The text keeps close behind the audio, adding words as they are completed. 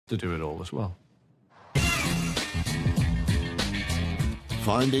to do it all as well.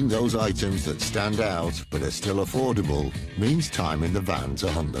 Finding those items that stand out but are still affordable means time in the van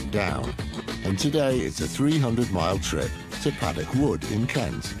to hunt them down. And today it's a 300-mile trip to Paddock Wood in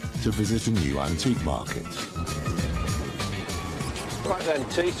Kent to visit a new antique market. Right then,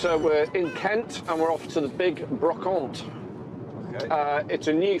 T, so we're in Kent and we're off to the big Brocante. Okay. It's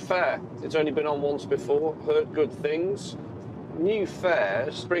a new fair. It's only been on once before, heard good things. New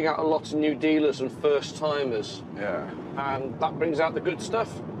fairs bring out a lot of new dealers and first-timers. Yeah. And that brings out the good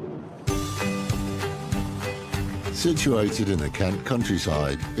stuff. Situated in the Kent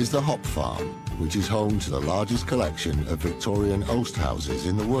countryside is the Hop Farm, which is home to the largest collection of Victorian oast houses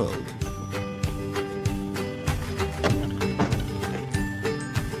in the world.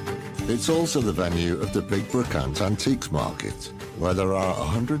 It's also the venue of the Big Brocante Antiques Market, where there are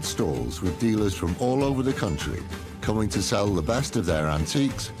 100 stalls with dealers from all over the country coming to sell the best of their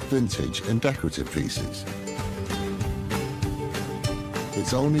antiques, vintage and decorative pieces.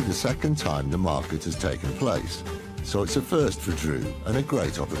 It's only the second time the market has taken place, so it's a first for Drew and a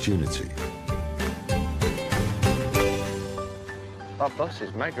great opportunity. That bus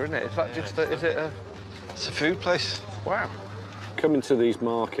is mega, isn't it? Is that just a, It's a food place. Wow. Coming to these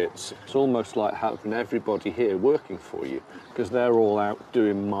markets, it's almost like having everybody here working for you, because they're all out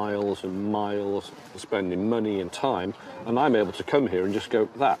doing miles and miles, spending money and time, and I'm able to come here and just go,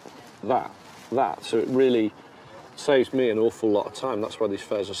 that. So it really saves me an awful lot of time. That's why these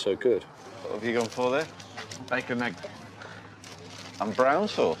fairs are so good. What have you gone for there? Bacon, egg. And brown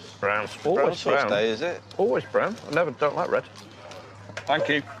sauce? Brown. Brown Always sauce brown. day, is it? Always brown. I never don't like red. Thank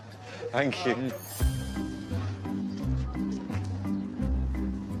you. Thank you.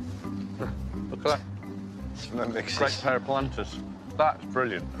 Look at that. Cement mixes. Great pair of planters. That's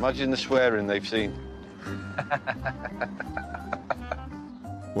brilliant. Imagine the swearing they've seen.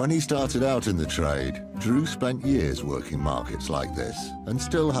 When he started out in the trade, Drew spent years working markets like this and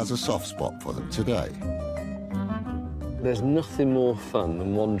still has a soft spot for them today. There's nothing more fun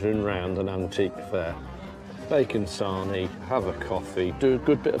than wandering around an antique fair. Bacon sarnie, have a coffee, do a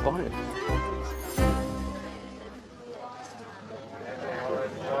good bit of buying.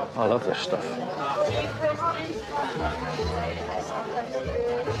 I love this stuff.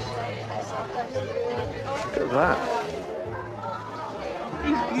 Look at that.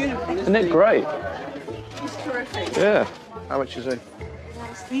 He's beautiful. Isn't it great? He's terrific. Yeah. How much is he?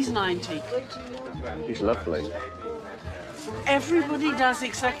 He's 90. He's lovely. Everybody does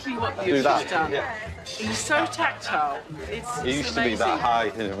exactly what you've just done. Yeah. He's so tactile. He used to be that high.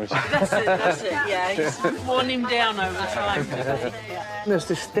 That's it, yeah. He's worn him down over time. Yeah. There's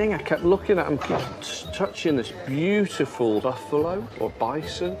this thing I kept looking at and keep touching this beautiful buffalo or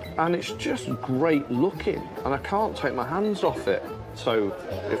bison, and it's just great looking, and I can't take my hands off it. So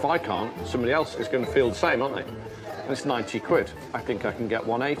if I can't, somebody else is going to feel the same, aren't they? And it's 90 quid. I think I can get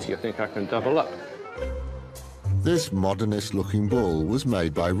 180. I think I can double up. This modernist-looking bull was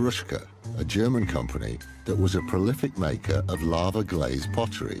made by Ruschka, a German company that was a prolific maker of lava-glazed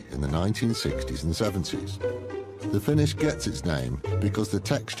pottery in the 1960s and 70s. The finish gets its name because the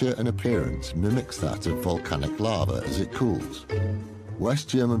texture and appearance mimics that of volcanic lava as it cools. West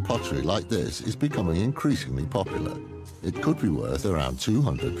German pottery like this is becoming increasingly popular. It could be worth around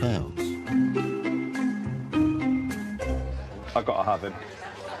 £200. I've got to have him.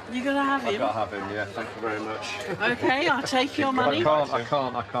 You're going to have him? I've got to have him, yeah. Thank you very much. OK, I'll take your money. I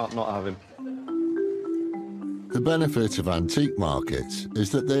can't not have him. The benefit of antique markets is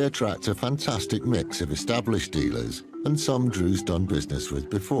that they attract a fantastic mix of established dealers and some Drew's done business with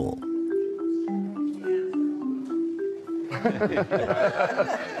before.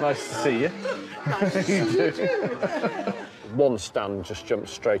 Nice to see you. Nice to see you too. One stand just jumped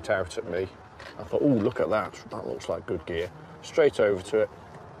straight out at me. I thought, oh, look at that. That looks like good gear. Straight over to it.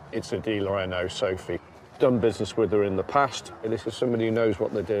 It's a dealer I know, Sophie. Done business with her in the past. This is somebody who knows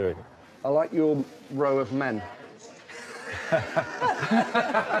what they're doing. I like your row of men.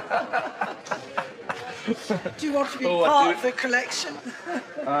 Do you want to be part of the collection?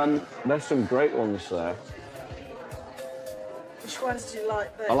 There's some great ones there. Which ones do you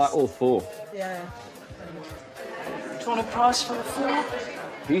like best? I like all four. Yeah. Do you want a price for the four?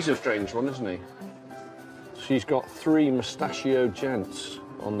 He's a strange one, isn't he? She's got 3 mustachioed gents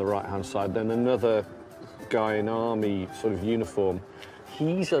on the right-hand side, then another guy in army sort of uniform.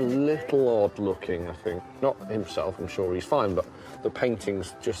 He's a little odd looking, I think. Not himself, I'm sure he's fine, but the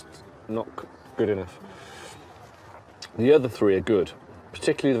painting's just not good enough. The other 3 are good,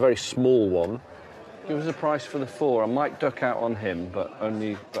 particularly the very small one. Give us a price for the 4. I might duck out on him, but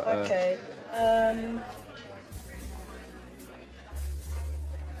only...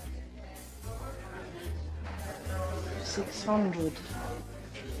 600.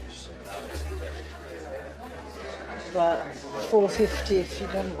 But 450 if you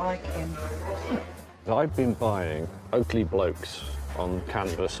don't like him. I've been buying Oakley blokes on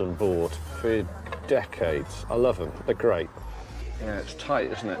canvas and board for decades. I love them. They're great. Yeah, it's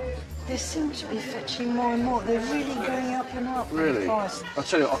tight, isn't it? They seem to be fetching more and more. They're really going up and up. Really? In price. I'll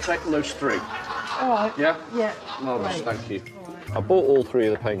tell you what, I'll take those 3. All right. Yeah? Yeah. Marvellous, Great. thank you. I bought all 3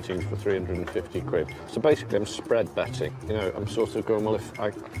 of the paintings for 350 quid. So basically I'm spread betting. You know, I'm sort of going, well, if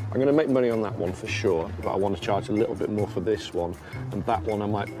I'm going to make money on that one for sure, but I want to charge a little bit more for this one, and that one I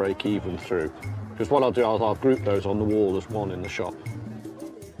might break even through. Because what I'll do, I'll group those on the wall as one in the shop.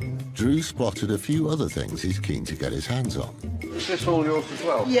 Drew spotted a few other things he's keen to get his hands on. Is this all yours as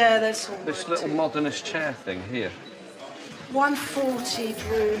well? Yeah, that's all. This little modernist chair thing here. 140,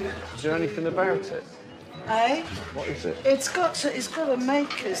 Drew. Is there anything about it? Eh? What is it? It's got a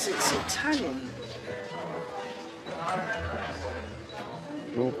makers. It's Italian.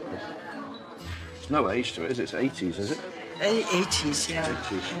 Oh. There's no age to it, is it? It's 80s, is it? 80s, yeah.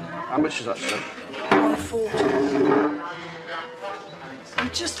 80s. How much is that, sir? 140.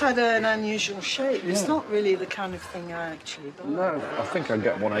 It just had an unusual shape. It's Yeah. not really the kind of thing I actually buy. No, I think I'd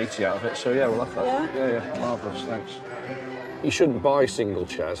get 180 out of it, so yeah, we'll have that. Yeah? Yeah, marvellous, thanks. You shouldn't buy single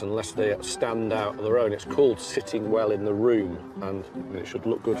chairs unless they stand out on their own. It's called sitting well in the room, and it should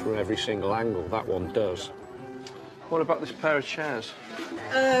look good from every single angle. That one does. What about this pair of chairs?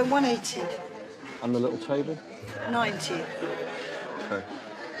 180. And the little table? 90. Okay.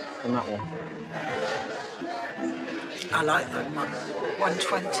 And that one? I like that one.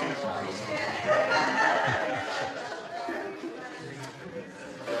 120.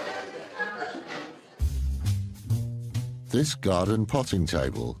 This garden potting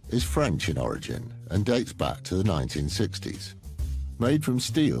table is French in origin and dates back to the 1960s. Made from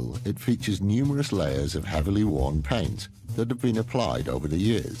steel, it features numerous layers of heavily worn paint that have been applied over the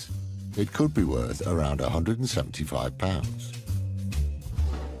years. It could be worth around £175.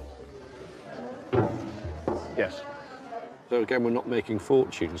 Yes. So again, we're not making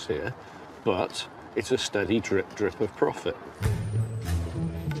fortunes here, but it's a steady drip of profit.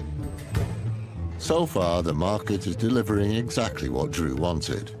 So far, the market is delivering exactly what Drew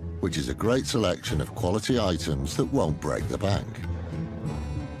wanted, which is a great selection of quality items that won't break the bank.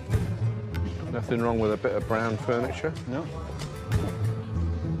 Nothing wrong with a bit of brown furniture? No.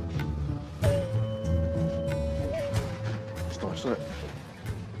 It's nice, isn't it?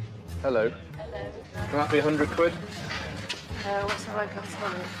 Hello. Hello. Can that be 100 quid? What's the right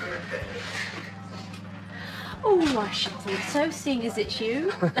one? Oh, I should think so, seeing as it's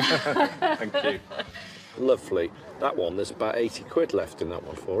you. Thank you. Lovely. That one, there's about 80 quid left in that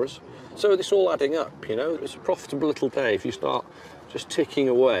one for us. So it's all adding up, you know? It's a profitable little day. If you start just ticking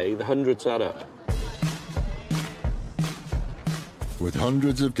away, the hundreds add up. With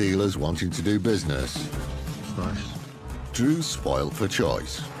hundreds of dealers wanting to do business, Nice. Drew's spoilt for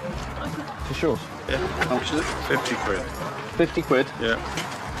choice. For sure. Yeah. How much is it? 50 quid. 50 quid? Yeah.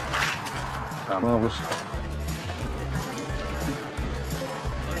 Marvellous.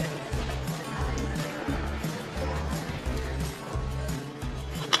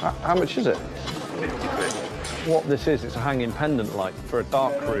 How much is it? 50 quid. What this is, it's a hanging pendant light for a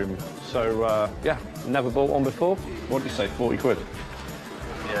dark room. So, yeah, never bought one before. What did you say, 40 quid?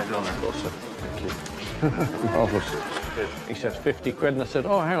 Yeah, go on then. Awesome. Thank you. Marvellous. He says 50 quid, and I said,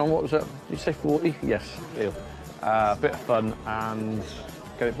 oh, hang on, what was that? Did you say 40? Yes, deal. Bit of fun, and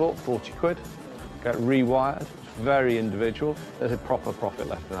get it bought, 40 quid. Get it rewired, it's very individual. There's a proper profit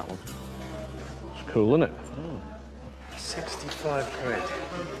left in that one. It's cool, isn't it? 65 quid.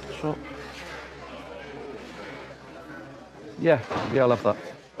 So, yeah, I'll have that.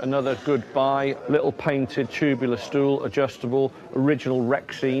 Another good buy, little painted tubular stool, adjustable, original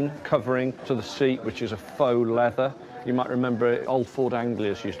Rexine covering to the seat, which is a faux leather. You might remember old Ford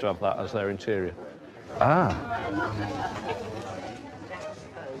Anglias used to have that as their interior. Ah.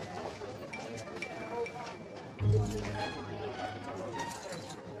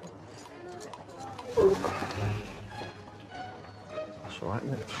 That's all right,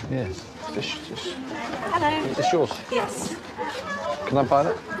 isn't it? Yes. This. Hello. Is this yours? Yes, Can I buy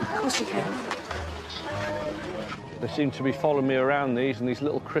that? of course you can. They seem to be following me around these, and these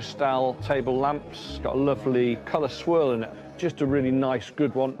little crystal table lamps. Got a lovely colour swirl in it. Just a really nice,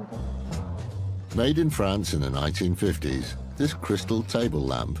 good one. Made in France in the 1950s, this crystal table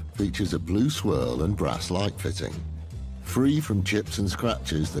lamp features a blue swirl and brass light fitting. Free from chips and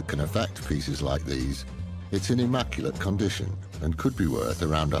scratches that can affect pieces like these, it's in immaculate condition and could be worth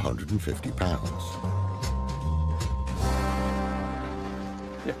around £150.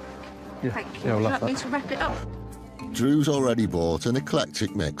 Yeah. Thank you. Yeah, I'll Would you love like me that. to wrap it up? Drew's already bought an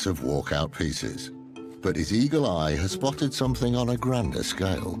eclectic mix of walkout pieces, but his eagle eye has spotted something on a grander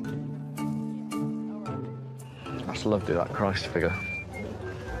scale. I just loved it, that Christ figure.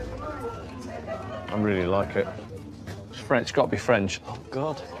 I really like it. It's French, it's got to be French. Oh,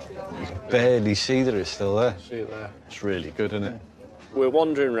 God. You can barely see that it's still there. See it there? It's really good, isn't it? We're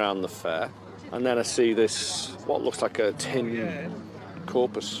wandering around the fair, and then I see this, what looks like a tin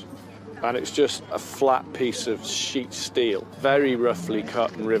corpus. And it's just a flat piece of sheet steel, very roughly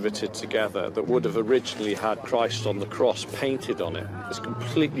cut and riveted together, that would have originally had Christ on the cross painted on it. It's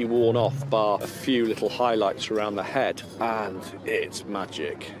completely worn off, bar a few little highlights around the head. And it's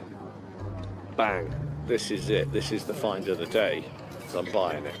magic. Bang. This is it. This is the find of the day. I'm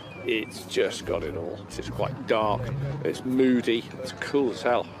buying it. It's just got it all. It's quite dark, it's moody, it's cool as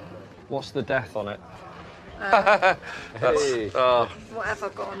hell. What's the death on it? Whatever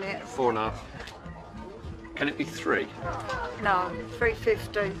got on it. 4.5. Can it be 3? No,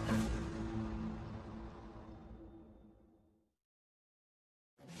 350.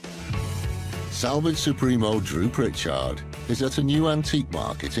 Salvage Supremo Drew Pritchard is at a new antique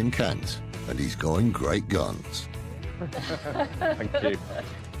market in Kent, and he's going great guns. Thank you.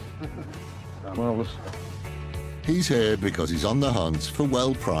 Marvellous. He's here because he's on the hunt for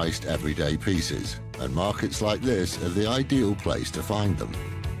well-priced everyday pieces, and markets like this are the ideal place to find them.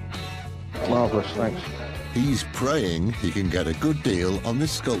 Marvellous, thanks. He's praying he can get a good deal on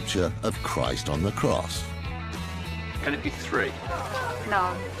this sculpture of Christ on the cross. Can it be 3?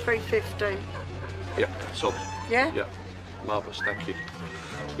 No, 350. Yeah, sold. Yeah? Yeah. Marvellous, thank you.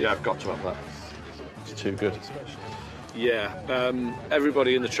 Yeah, I've got to have that. It's too good. Yeah,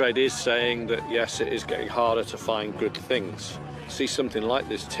 everybody in the trade is saying that, yes, it is getting harder to find good things. See something like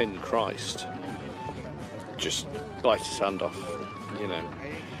this tin Christ, just bite his hand off, you know.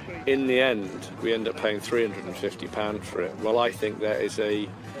 In the end, we end up paying £350 for it. Well, I think there's a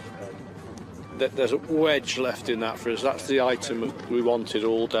wedge left in that for us. That's the item we wanted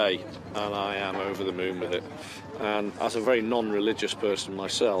all day, and I am over the moon with it. And as a very non-religious person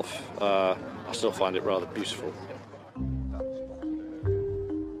myself, I still find it rather beautiful.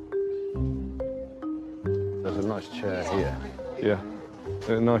 There's a nice chair here. Yeah,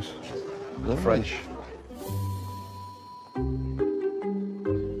 they're nice. Lovely. French.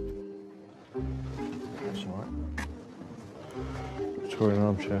 That's all right. Victorian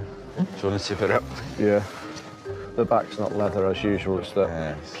armchair. Do you want to tip it up? Yeah. The back's not leather as usual, it's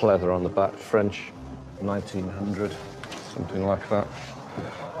the pleather on the back. French, 1900, something like that.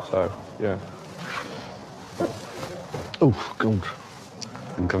 So, yeah. Oh, God.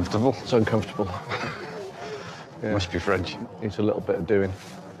 Uncomfortable? It's uncomfortable. Yeah. Must be French. Needs a little bit of doing.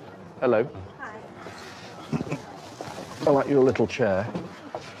 Hello. Hi. I like your little chair.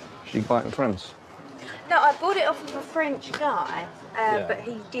 She buy it in France? No, I bought it off of a French guy, but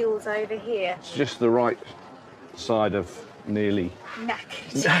he deals over here. It's just the right side of nearly.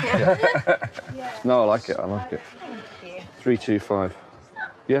 Knackered. Yeah. No, I like it, I like it. Thank you. 325.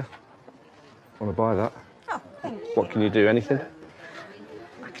 Yeah. Want to buy that? Oh, thank you. What can you do? Anything?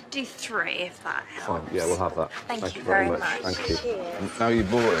 I could do 3 if that helps. Fine. Yeah, we'll have that. Thank you very much. Thank you. Cheers. Now you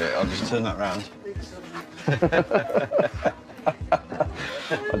bought it, I'll just turn that round.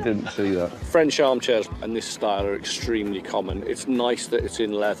 I didn't see that. French armchairs and this style are extremely common. It's nice that it's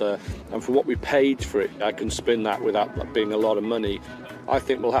in leather, and for what we paid for it, I can spin that without that being a lot of money. I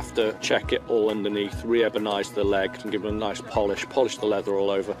think we'll have to check it all underneath, re-ebonise the leg and give it a nice polish the leather all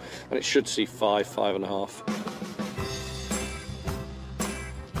over, and it should see 5.5.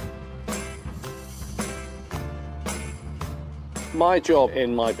 My job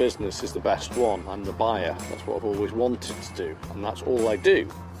in my business is the best one. I'm the buyer. That's what I've always wanted to do, and that's all I do.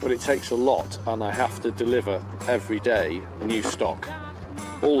 But it takes a lot, and I have to deliver every day new stock.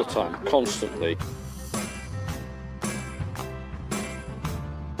 All the time, constantly.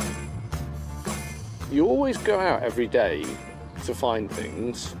 You always go out every day to find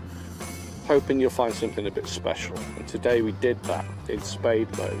things, hoping you'll find something a bit special. And today we did that in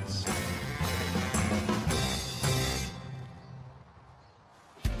spade loads.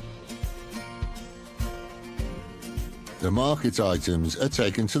 The market items are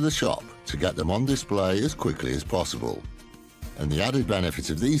taken to the shop to get them on display as quickly as possible. And the added benefits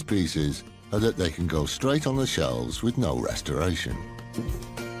of these pieces are that they can go straight on the shelves with no restoration.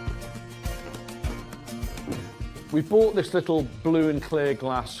 We bought this little blue and clear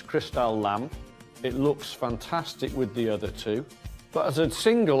glass crystal lamp. It looks fantastic with the other two, but as a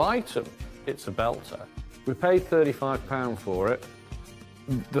single item, it's a belter. We paid £35 for it.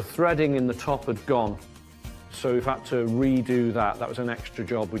 The threading in the top had gone, so we've had to redo that. That was an extra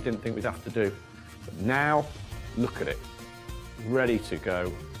job we didn't think we'd have to do. But now, Look at it, ready to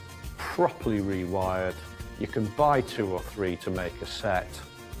go, properly rewired. You can buy 2 or 3 to make a set.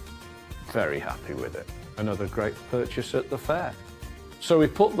 Very happy with it. Another great purchase at the fair. So we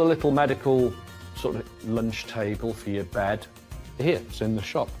put the little medical sort of lunch table for your bed. Here, it's in the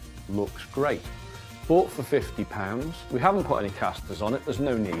shop. Looks great. Bought for £50. We haven't put any casters on it, there's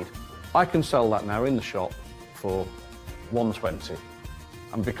no need. I can sell that now in the shop for £120.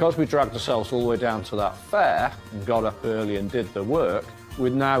 And because we dragged ourselves all the way down to that fair and got up early and did the work, we're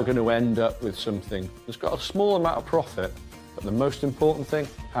now going to end up with something that's got a small amount of profit, but the most important thing,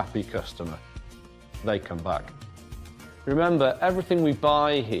 happy customer. They come back. Remember, everything we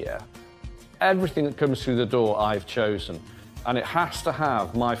buy here, everything that comes through the door, I've chosen, and it has to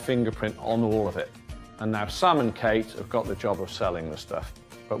have my fingerprint on all of it. And now Sam and Kate have got the job of selling the stuff.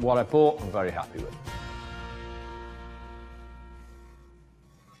 But what I bought, I'm very happy with.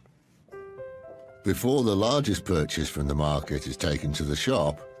 Before the largest purchase from the market is taken to the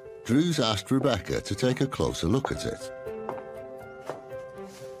shop, Drew's asked Rebecca to take a closer look at it.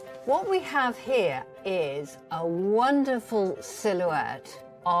 What we have here is a wonderful silhouette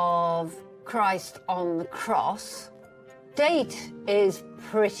of Christ on the cross. Date is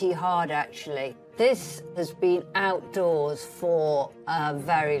pretty hard, actually. This has been outdoors for a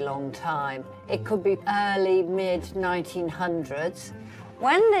very long time. It could be early, mid-1900s.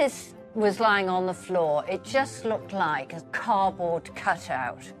 When this was lying on the floor, it just looked like a cardboard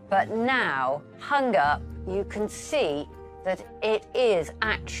cutout. But now, hung up, you can see that it is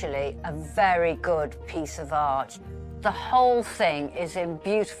actually a very good piece of art. The whole thing is in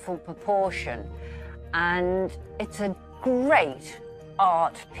beautiful proportion, and it's a great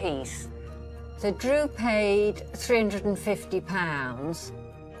art piece. So Drew paid £350.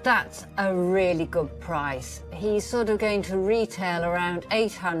 That's a really good price. He's sort of going to retail around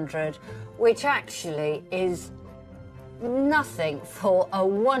 800, which actually is nothing for a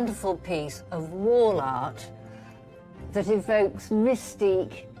wonderful piece of wall art that evokes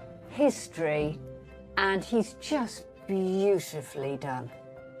mystique, history, and he's just beautifully done.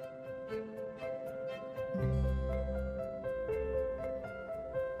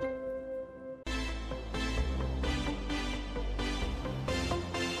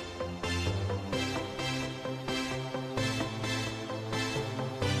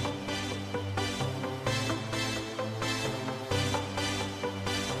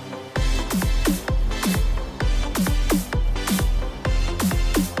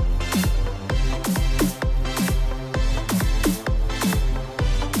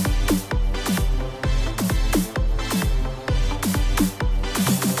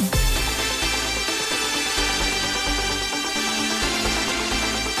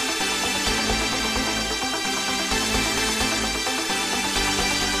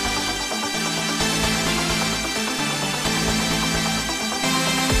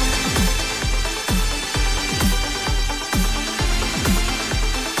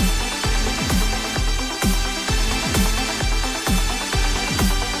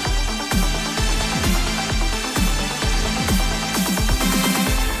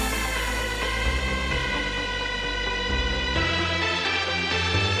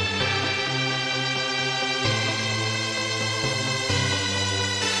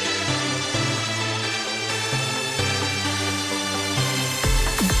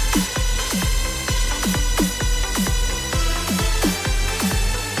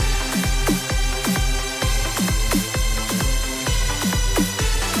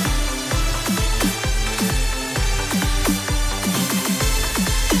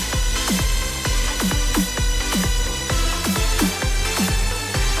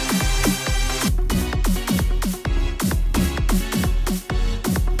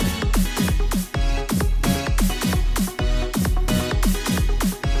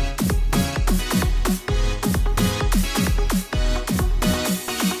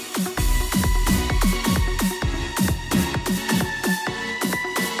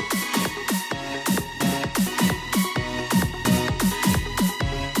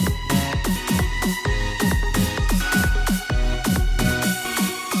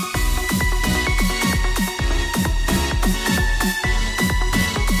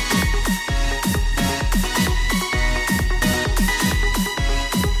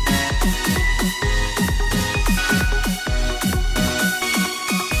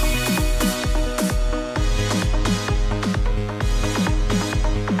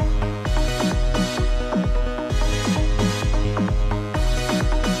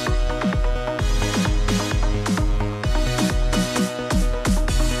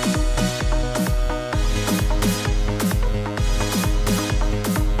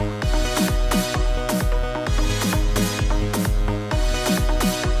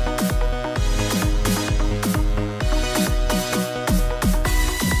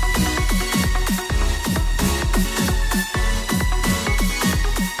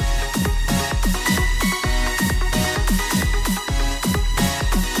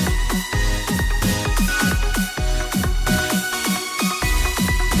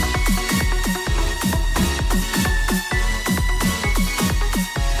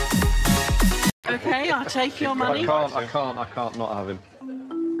 Okay, I'll take your money. I can't not have him.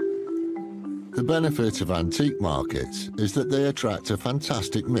 The benefit of antique markets is that they attract a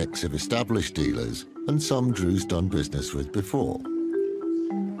fantastic mix of established dealers and some Drew's done business with before.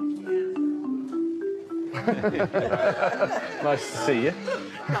 Nice to see you.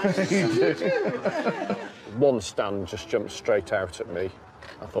 Nice to see you too. One stand just jumped straight out at me.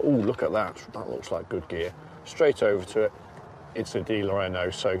 I thought, oh, look at that. That looks like good gear. Straight over to it. It's a dealer I know,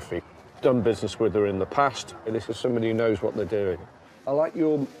 Sophie. Done business with her in the past. And this is somebody who knows what they're doing. I like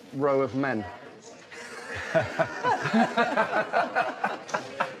your row of men.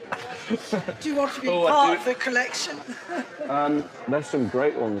 Do you want to be part of the collection? There's some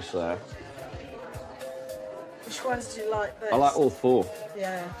great ones there. Which ones do you like best? I like all four.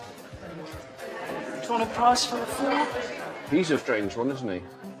 Yeah. Do you want a price for the 4? He's a strange one, isn't he?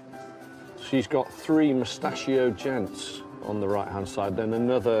 She's got 3 mustachioed gents on the right-hand side, then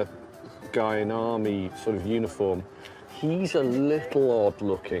another guy in army sort of uniform. He's a little odd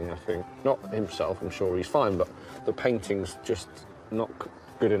looking, I think. Not himself, I'm sure he's fine, but the painting's just not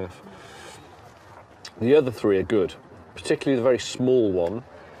good enough. The other 3 are good, particularly the very small one.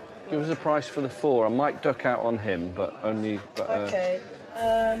 Give us a price for the 4. I might duck out on him, but only... Okay.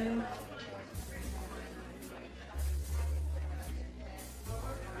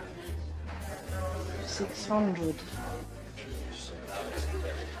 600.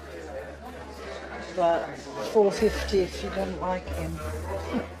 But 450 if you don't like him.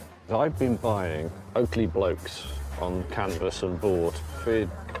 I've been buying Oakley blokes on canvas and board for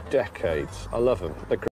decades. I love them. They're